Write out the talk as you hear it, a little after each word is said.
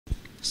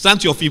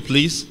Stand to your feet,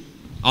 please.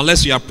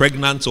 Unless you are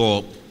pregnant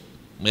or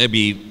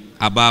maybe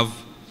above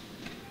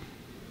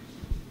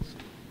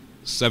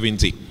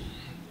 70.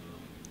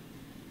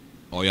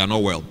 Or you are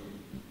not well.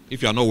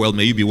 If you are not well,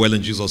 may you be well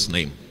in Jesus'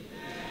 name.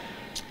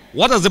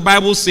 What does the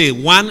Bible say?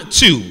 1,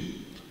 2.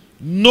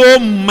 No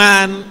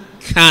man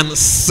can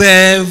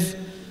serve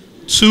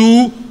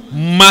two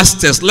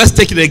masters. Let's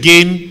take it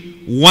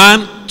again.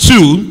 1,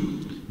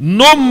 2.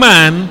 No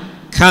man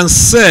can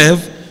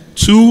serve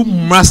two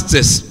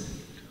masters.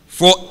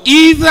 For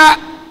either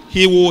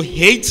he will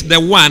hate the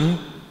one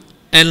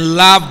and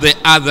love the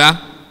other,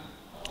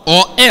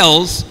 or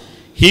else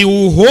he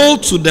will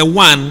hold to the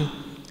one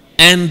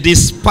and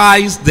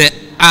despise the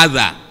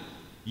other.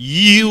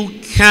 You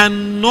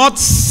cannot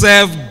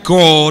serve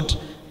God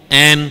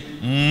and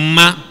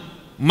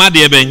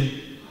mammon.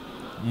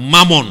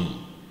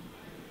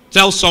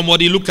 Tell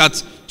somebody, look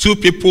at two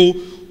people,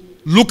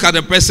 look at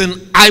the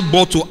person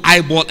eyeball to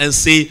eyeball and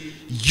say,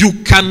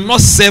 you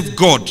cannot serve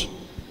God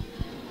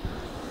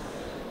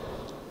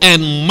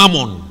and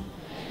mammon.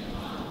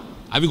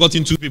 Have you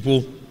gotten two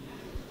people?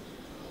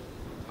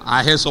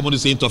 I heard somebody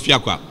saying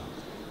Tofiakwa.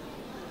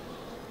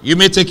 You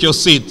may take your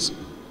seat.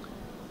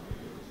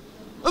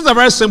 This is a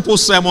very simple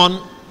sermon.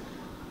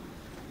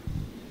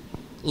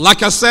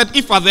 Like I said,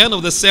 if at the end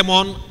of the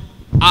sermon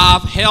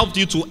I've helped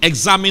you to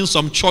examine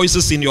some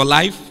choices in your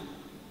life,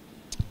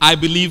 I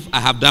believe I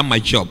have done my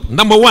job.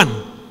 Number one,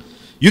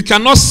 you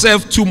cannot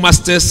serve two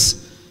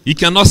masters. You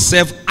cannot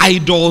serve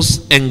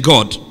idols and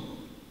God.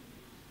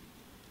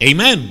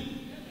 Amen.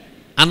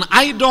 An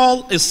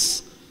idol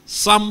is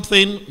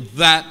something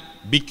that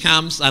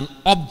becomes an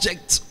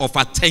object of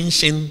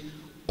attention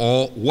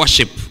or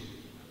worship.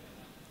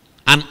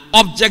 An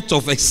object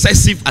of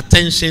excessive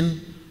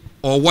attention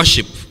or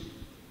worship.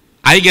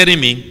 Are you getting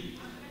me?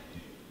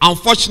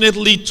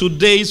 Unfortunately,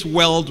 today's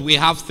world, we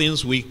have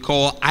things we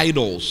call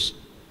idols.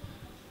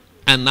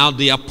 And now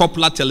they are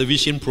popular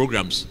television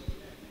programs.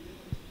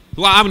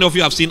 Well, how many of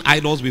you have seen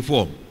idols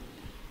before?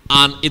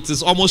 And it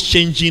is almost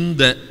changing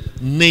the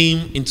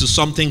name into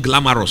something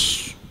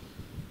glamorous.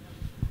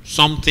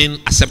 Something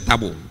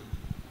acceptable.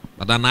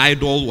 But an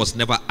idol was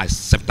never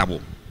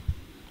acceptable.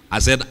 I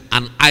said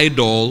an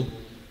idol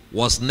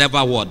was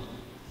never what?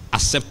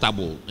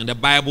 Acceptable. In the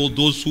Bible,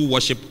 those who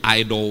worship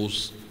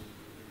idols,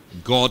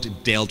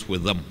 God dealt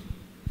with them.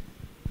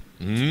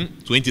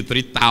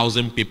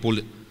 23,000 people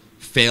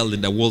fell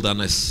in the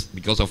wilderness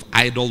because of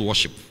idol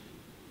worship.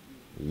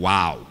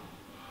 Wow.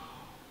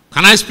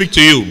 Can I speak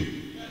to you?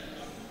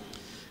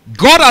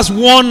 God has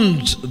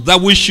warned that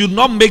we should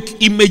not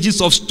make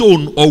images of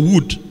stone or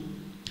wood.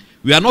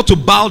 We are not to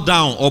bow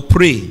down or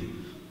pray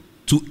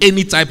to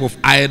any type of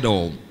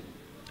idol.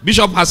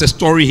 Bishop has a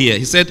story here.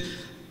 He said,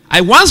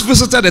 I once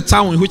visited a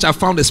town in which I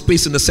found a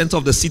space in the center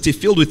of the city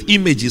filled with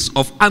images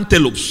of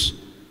antelopes,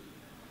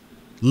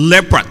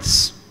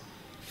 leopards,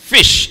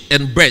 fish,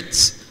 and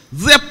birds.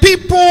 The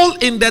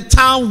people in the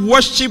town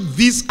worship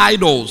these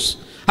idols.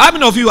 How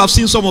many of you have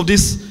seen some of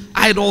these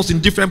idols in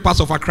different parts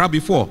of Accra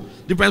before?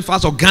 Different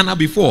parts of Ghana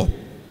before?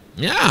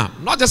 Yeah,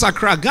 not just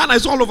Accra. Ghana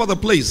is all over the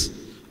place.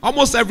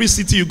 Almost every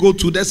city you go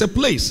to, there's a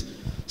place.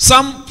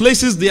 Some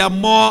places, they are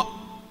more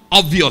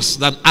obvious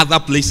than other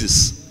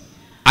places.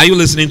 Are you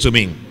listening to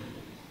me?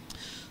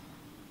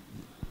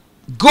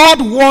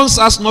 God wants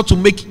us not to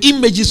make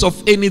images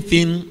of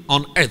anything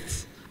on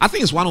earth. I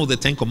think it's one of the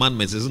 10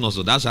 commandments, isn't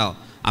it? Also,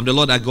 I'm the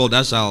Lord thy God,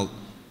 thou shalt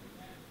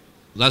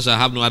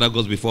have no other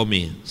gods before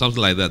me.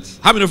 Something like that.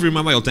 How many of you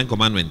remember your 10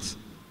 commandments?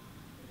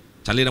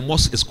 Charlie, the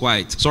mosque is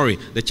quiet. Sorry,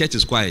 the church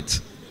is quiet.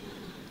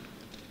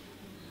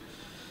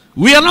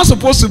 We are not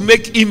supposed to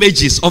make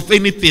images of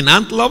anything.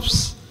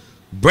 Antelopes,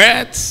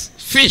 birds,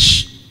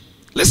 fish.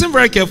 Listen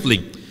very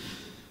carefully.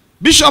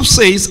 Bishop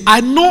says,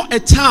 I know a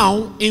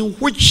town in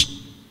which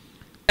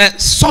a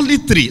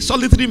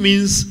solitary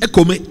means a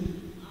kome.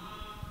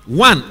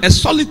 A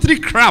solitary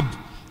crab.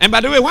 And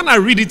by the way, when I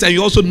read it and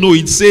you also know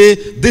it, say,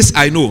 this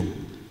I know.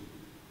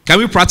 Can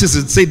we practice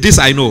it? Say, this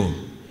I know.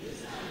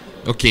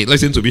 Okay,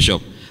 listen to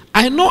Bishop.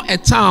 I know a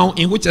town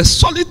in which a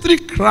solitary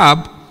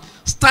crab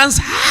stands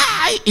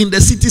high in the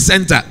city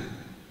center.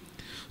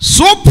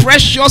 So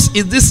precious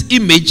is this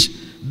image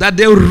that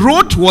the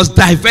road was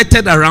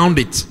diverted around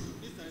it.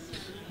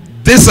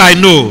 This I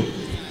know.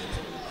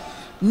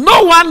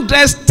 No one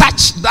dares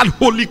touch that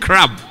holy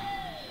crab.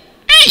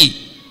 Hey!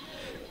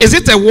 Is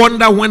it a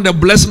wonder when the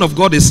blessing of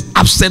God is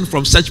absent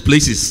from such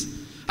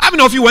places? How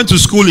many of you went to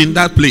school in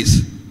that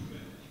place?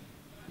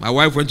 My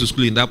wife went to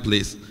school in that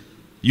place.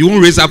 You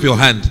won't raise up your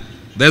hand.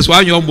 There's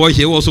one young boy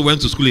here who also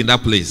went to school in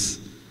that place.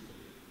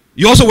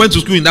 You also went to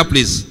school in that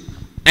place.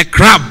 A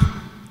crab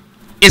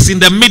is in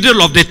the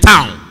middle of the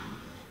town.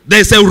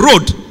 There's a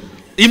road.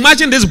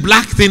 Imagine this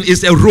black thing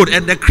is a road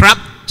and the crab.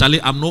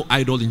 Charlie, I'm no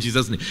idol in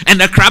Jesus' name.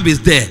 And the crab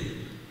is there.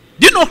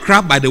 Do you know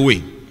crab, by the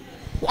way?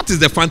 What is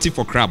the fancy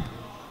for crab?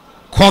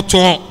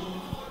 Koto.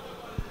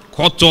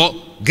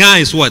 Ga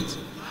is what?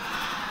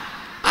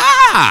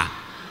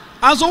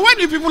 And so when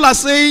people are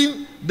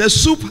saying the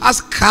soup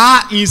has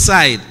car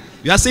inside,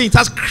 you are saying it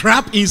has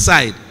crab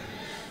inside.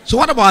 So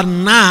what about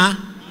na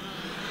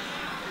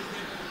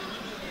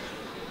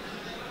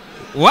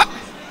What?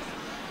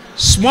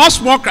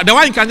 Small crab. The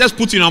one you can just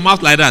put in your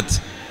mouth like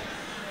that.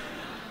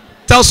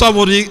 Tell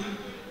somebody,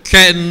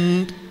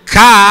 can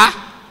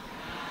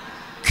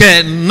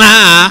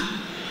na.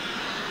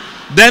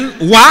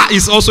 Then wa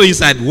is also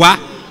inside. Wa.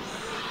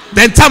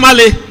 Then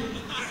tamale.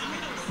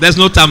 There's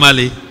no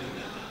tamale.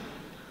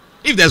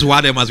 If there's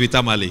wa, there must be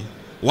tamale.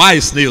 Wa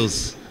is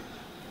snails.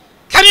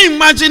 Can you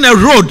imagine a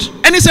road?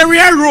 And it's a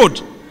real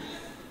road.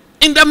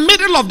 In the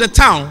middle of the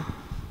town.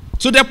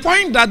 To the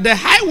point that the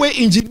highway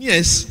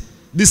engineers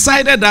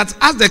decided that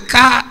as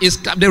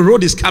the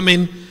road is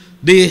coming,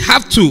 they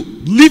have to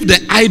leave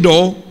the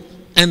idol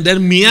and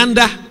then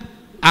meander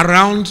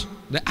around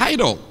the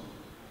idol.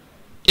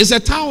 It's a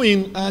town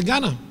in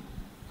Ghana.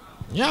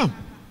 Yeah.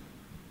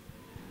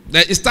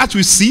 It starts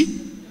with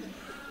C.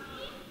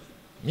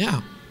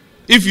 Yeah.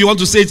 If you want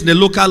to say it in the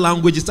local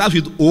language, it starts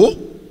with O.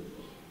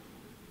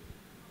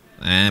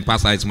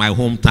 Pastor, it's my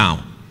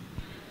hometown.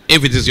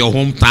 If it is your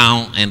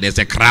hometown and there's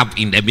a crab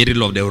in the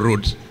middle of the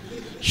road,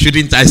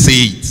 shouldn't I say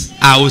it?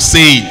 I will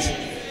say it.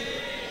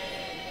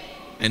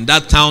 And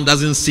that town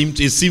doesn't seem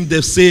to seem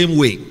the same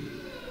way.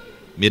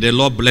 May the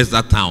Lord bless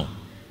that town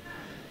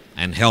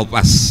and help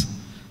us.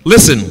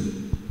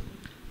 Listen,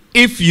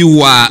 if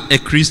you are a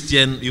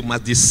Christian, you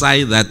must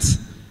decide that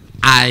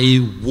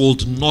I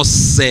would not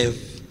serve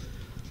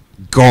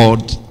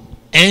God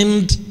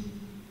and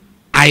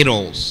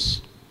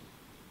idols.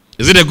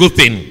 Is it a good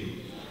thing?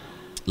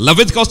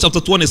 Leviticus chapter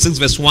 26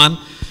 verse 1.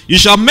 You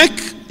shall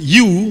make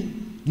you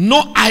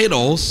no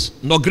idols,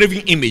 nor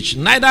graven image,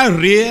 neither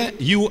rear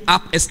you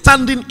up a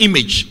standing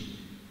image.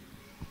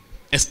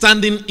 A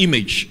standing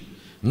image.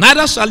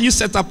 Neither shall you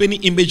set up any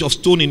image of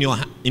stone in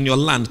your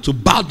land to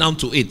bow down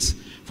to it.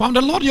 For I am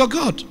the Lord your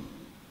God.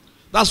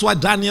 That's why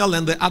Daniel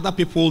and the other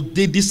people,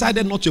 they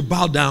decided not to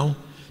bow down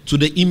to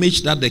the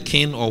image that the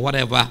king or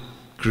whatever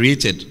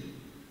created.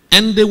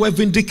 And they were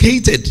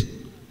vindicated.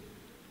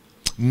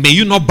 May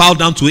you not bow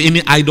down to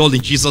any idol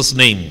in Jesus'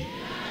 name.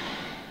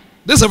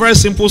 This is a very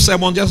simple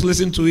sermon. Just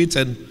listen to it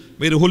and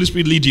may the Holy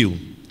Spirit lead you.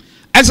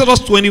 Exodus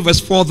 20 verse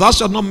 4. Thou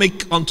shalt not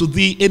make unto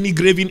thee any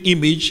graven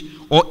image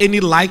or any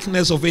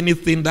likeness of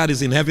anything that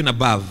is in heaven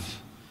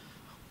above,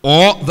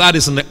 or that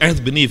is in the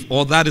earth beneath,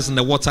 or that is in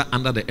the water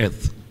under the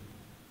earth.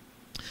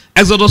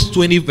 Exodus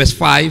 20 verse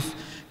 5.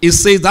 It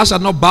says, thou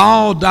shalt not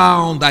bow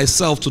down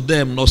thyself to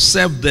them, nor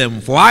serve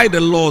them. For I,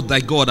 the Lord thy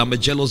God, am a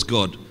jealous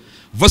God,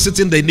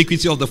 visiting the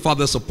iniquity of the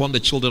fathers upon the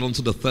children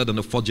unto the third and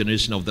the fourth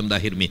generation of them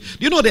that hate me. Do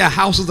you know there are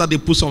houses that they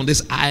put some of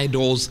these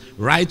idols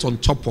right on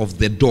top of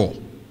the door?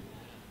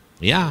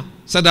 Yeah.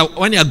 So that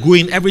when you are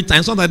going every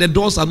time, so that the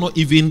doors are not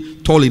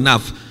even tall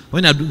enough.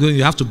 When you are going,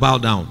 you have to bow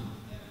down.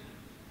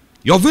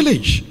 Your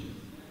village.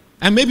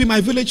 And maybe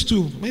my village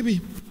too. Maybe.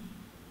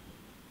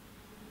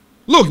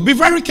 Look, be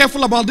very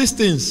careful about these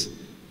things.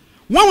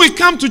 When we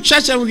come to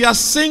church and we are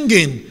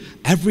singing,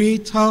 every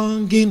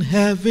tongue in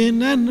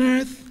heaven and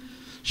earth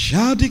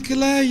shall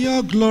declare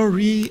your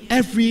glory,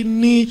 every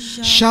knee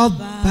shall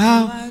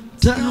bow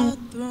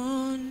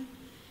down.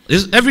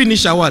 Every knee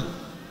shall what?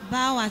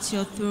 Bow at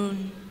your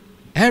throne.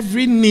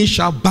 Every knee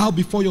shall bow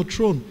before your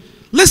throne.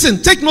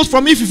 Listen, take notes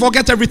from me. If you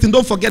forget everything,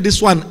 don't forget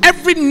this one.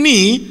 Every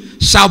knee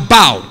shall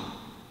bow.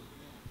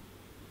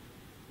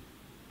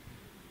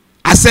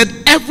 I said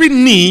every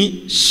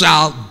knee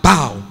shall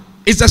bow.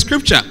 It's a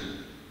scripture.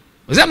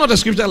 Is that not a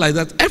scripture like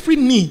that? Every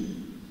knee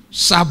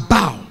shall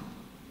bow.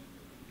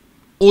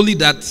 Only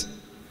that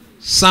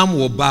some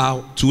will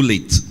bow too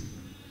late.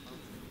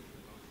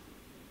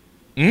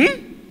 A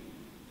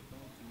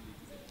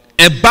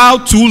bow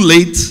too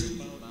late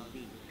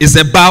is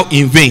a bow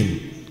in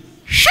vain.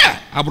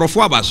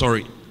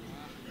 Sorry.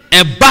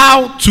 A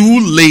bow too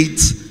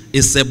late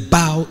is a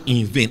bow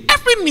in vain.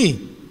 Every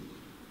knee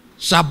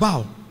shall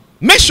bow.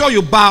 Make sure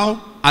you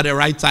bow at the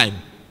right time.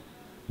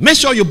 Make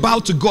sure you bow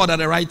to God at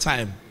the right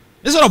time.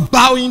 Instead of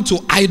bowing to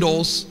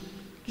idols,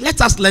 let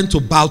us learn to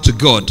bow to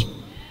God.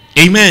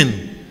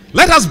 Amen.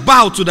 Let us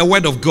bow to the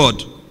word of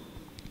God.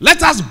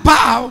 Let us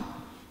bow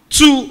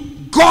to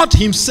God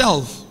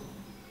himself.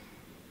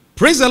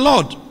 Praise the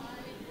Lord.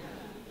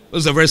 This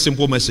is a very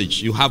simple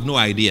message. You have no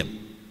idea.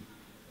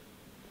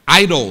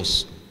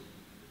 Idols.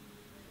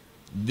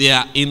 They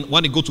are in,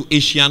 when you go to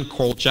Asian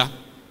culture,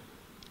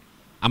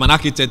 I'm an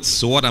architect,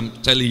 so what I'm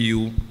telling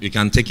you, you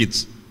can take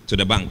it to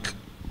the bank.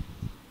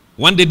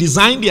 When they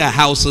design their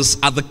houses,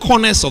 at the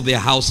corners of their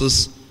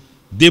houses,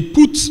 they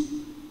put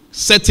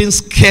certain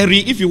scary,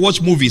 if you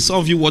watch movies, some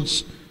of you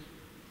watch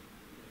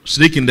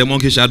Snake in the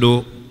Monkey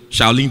Shadow,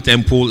 Shaolin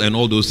Temple and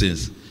all those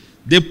things.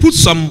 They put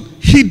some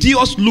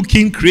hideous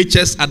looking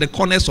creatures at the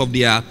corners of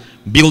their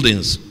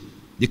buildings.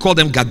 They call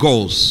them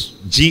gargoyles.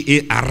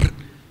 Gargoyles.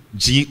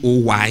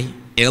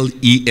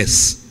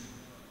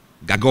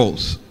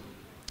 Gargoyles.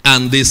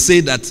 And they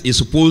say that it's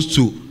supposed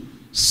to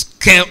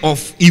scare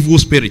off evil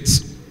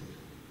spirits.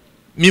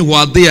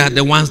 Meanwhile, they are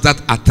the ones that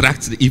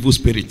attract the evil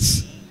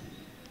spirits.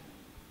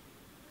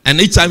 And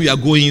each time you are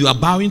going, you are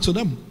bowing to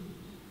them.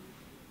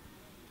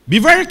 Be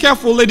very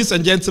careful, ladies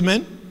and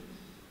gentlemen.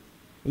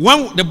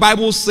 When the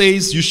Bible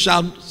says, you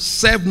shall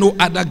serve no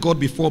other God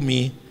before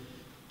me,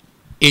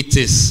 it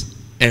is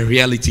a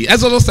reality.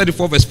 Exodus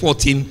 34 verse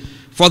 14.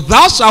 For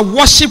thou shalt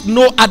worship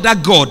no other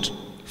God,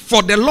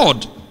 for the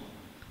Lord,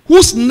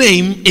 whose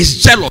name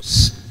is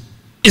jealous,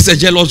 is a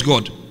jealous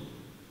God.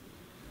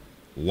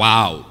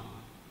 Wow.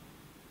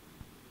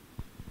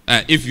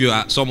 If you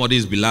are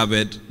somebody's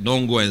beloved,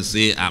 don't go and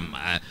say,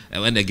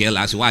 when the girl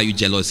asks, why are you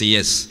jealous? Say,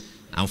 yes,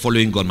 I'm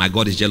following God. My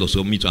God is jealous,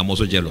 so me too, I'm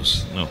also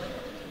jealous. No.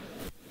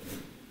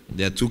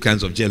 There are two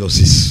kinds of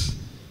jealousies.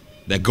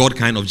 The God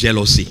kind of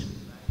jealousy,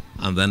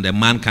 and then the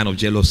man kind of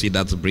jealousy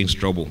that brings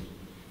trouble.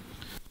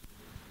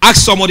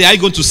 Ask somebody, are you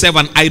going to serve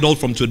an idol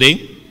from today?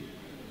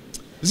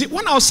 You see,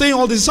 when I was saying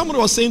all this, somebody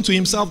was saying to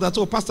himself that,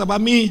 oh, Pastor, but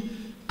me,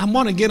 I'm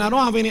born again, I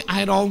don't have any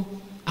idol.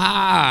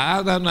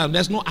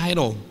 There's no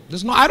idol.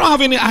 I don't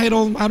have any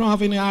idol. I don't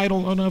have any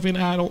idol. I don't have any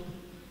idol.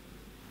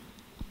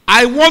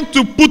 I want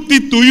to put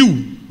it to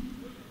you.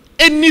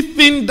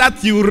 Anything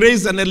that you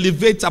raise and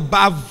elevate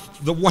above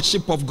the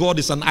worship of God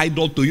is an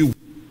idol to you.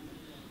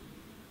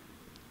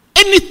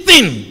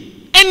 Anything.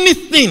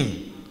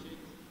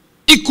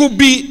 It could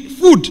be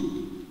food.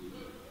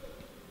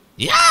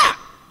 Yeah.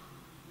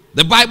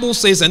 The Bible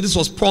says, and this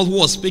was Paul who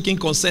was speaking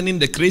concerning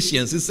the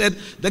Christians. He said,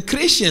 the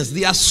Christians,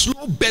 they are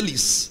slow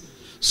bellies.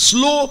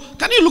 Slow.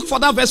 Can you look for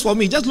that verse for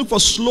me? Just look for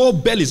slow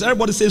bellies.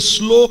 Everybody say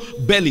slow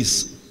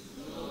bellies.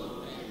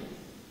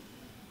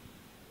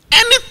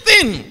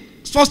 Anything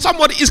for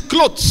somebody is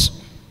clothes.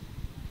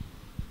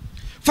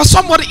 For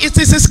somebody it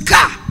is his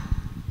car.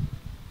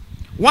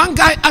 One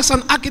guy asked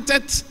an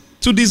architect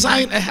to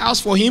design a house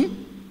for him.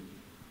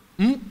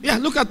 Yeah,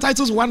 look at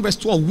Titus 1 verse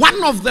 12.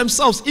 One of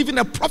themselves, even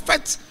a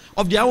prophet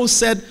of their own,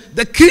 said,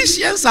 the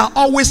Christians are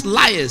always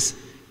liars,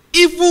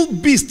 evil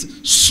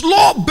beasts,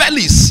 slow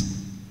bellies.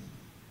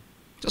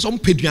 Just on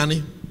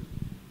Pedriani.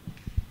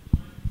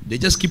 They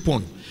just keep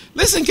on.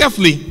 Listen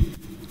carefully.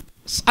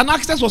 An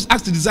architect was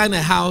asked to design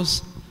a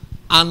house,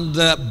 and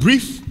the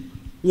brief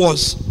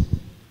was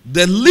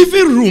the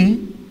living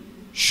room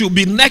should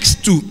be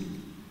next to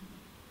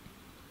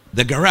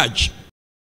the garage.